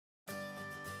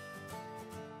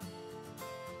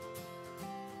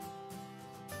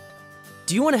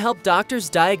Do you want to help doctors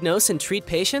diagnose and treat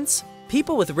patients?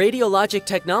 People with radiologic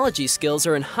technology skills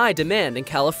are in high demand in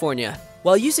California.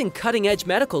 While using cutting-edge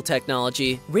medical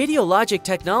technology, radiologic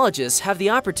technologists have the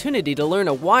opportunity to learn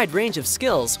a wide range of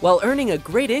skills while earning a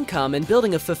great income and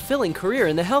building a fulfilling career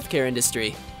in the healthcare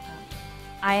industry.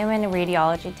 I am a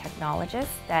radiology technologist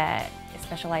that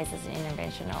specializes in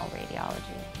interventional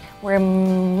radiology. We're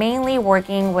mainly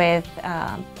working with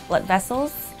blood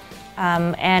vessels,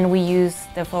 and we use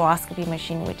the fluoroscopy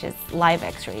machine, which is live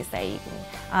x-rays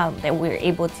that we're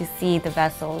able to see the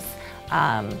vessels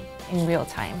in real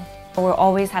time. We'll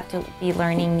always have to be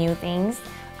learning new things,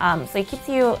 so it keeps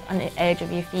you on the edge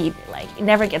of your feet. Like, it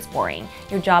never gets boring.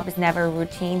 Your job is never a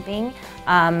routine thing,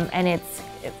 and it's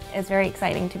very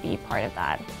exciting to be part of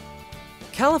that.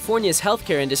 California's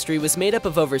healthcare industry was made up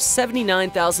of over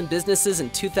 79,000 businesses in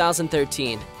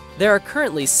 2013. There are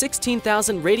currently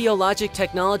 16,000 radiologic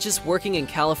technologists working in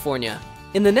California.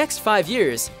 In the next 5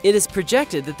 years, it is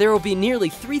projected that there will be nearly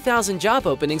 3,000 job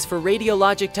openings for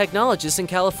radiologic technologists in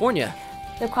California.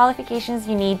 The qualifications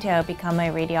you need to become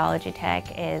a radiology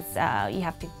tech is you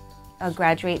have to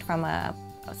graduate from a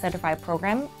certified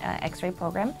program, X-ray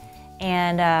program,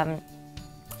 and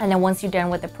then once you're done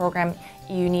with the program,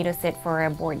 you need to sit for a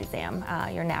board exam,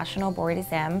 your national board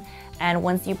exam, and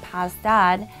once you pass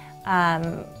that,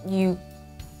 you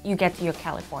get to your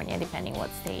California, depending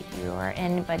what state you are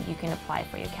in, but you can apply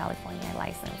for your California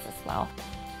license as well.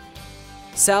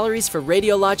 Salaries for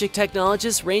radiologic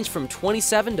technologists range from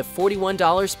 $27 to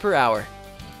 $41 per hour.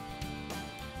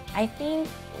 I think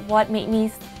what made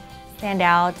me stand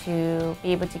out to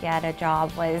be able to get a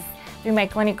job was through my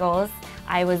clinicals.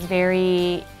 I was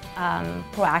very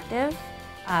proactive,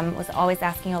 was always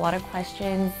asking a lot of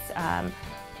questions,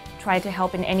 tried to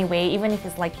help in any way, even if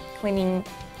it's like cleaning,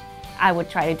 I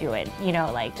would try to do it,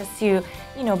 like just to,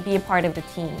 be a part of the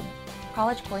team.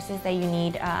 College courses that you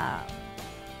need to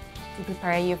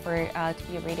prepare you for to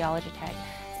be a radiology tech.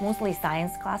 It's mostly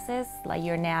science classes, like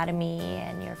your anatomy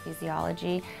and your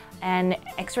physiology, and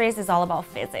X-rays is all about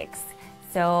physics.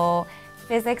 So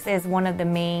physics is one of the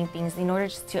main things in order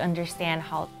to understand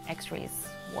how X-rays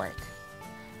work.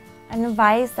 An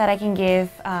advice that I can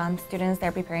give students that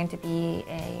are preparing to be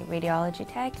a radiology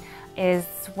tech is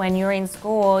when you're in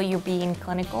school, you'll be in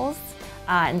clinicals,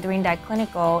 and during that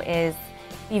clinical is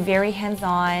be very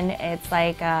hands-on. It's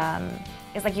like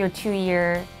your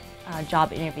 2-year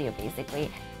job interview,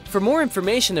 basically. For more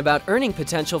information about earning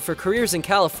potential for careers in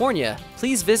California,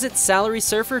 please visit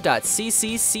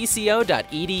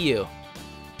salarysurfer.cccco.edu.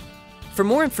 For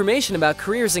more information about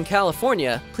careers in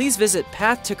California, please visit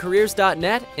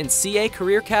pathtocareers.net and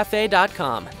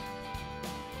cacareercafe.com.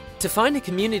 To find a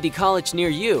community college near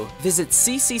you, visit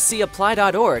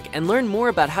cccapply.org and learn more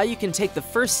about how you can take the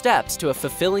first steps to a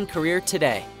fulfilling career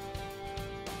today.